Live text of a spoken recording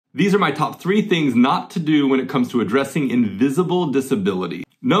These are my top 3 things not to do when it comes to addressing invisible disability.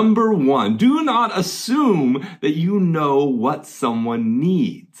 Number 1, do not assume that you know what someone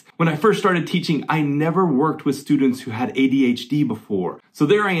needs. When I first started teaching, I never worked with students who had ADHD before. So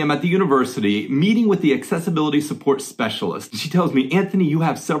there I am at the university meeting with the accessibility support specialist. She tells me, Anthony, you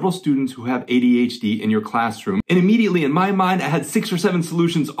have several students who have ADHD in your classroom. And immediately in my mind, I had 6 or 7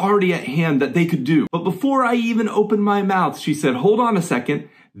 solutions already at hand that they could do. But before I even opened my mouth, she said, hold on a second.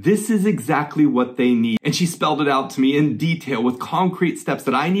 This is exactly what they need. And she spelled it out to me in detail with concrete steps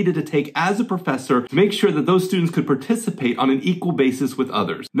that I needed to take as a professor to make sure that those students could participate on an equal basis with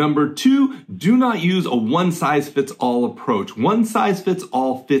others. Number 2, do not use a one-size-fits-all approach.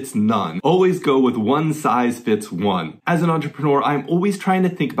 One-size-fits-all fits none. Always go with one-size-fits-one. As an entrepreneur, I'm always trying to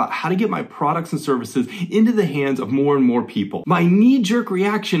think about how to get my products and services into the hands of more and more people. My knee-jerk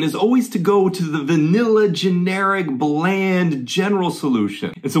reaction is always to go to the vanilla, generic, bland, general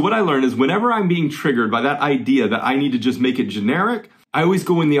solution. And so what I learned is whenever I'm being triggered by that idea that I need to just make it generic, I always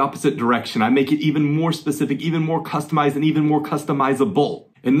go in the opposite direction. I make it even more specific, even more customized, and even more customizable.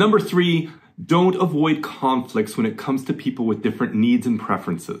 And number 3, don't avoid conflicts when it comes to people with different needs and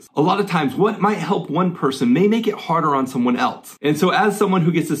preferences. A lot of times, what might help one person may make it harder on someone else. And so as someone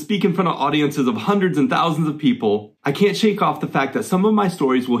who gets to speak in front of audiences of hundreds and thousands of people, I can't shake off the fact that some of my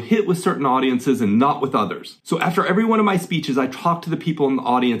stories will hit with certain audiences and not with others. So after every one of my speeches, I talk to the people in the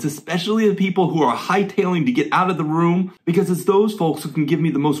audience, especially the people who are hightailing to get out of the room, because it's those folks who can give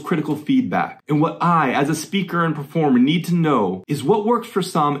me the most critical feedback. And what I, as a speaker and performer, need to know is what works for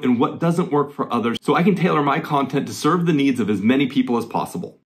some and what doesn't work for others, so I can tailor my content to serve the needs of as many people as possible.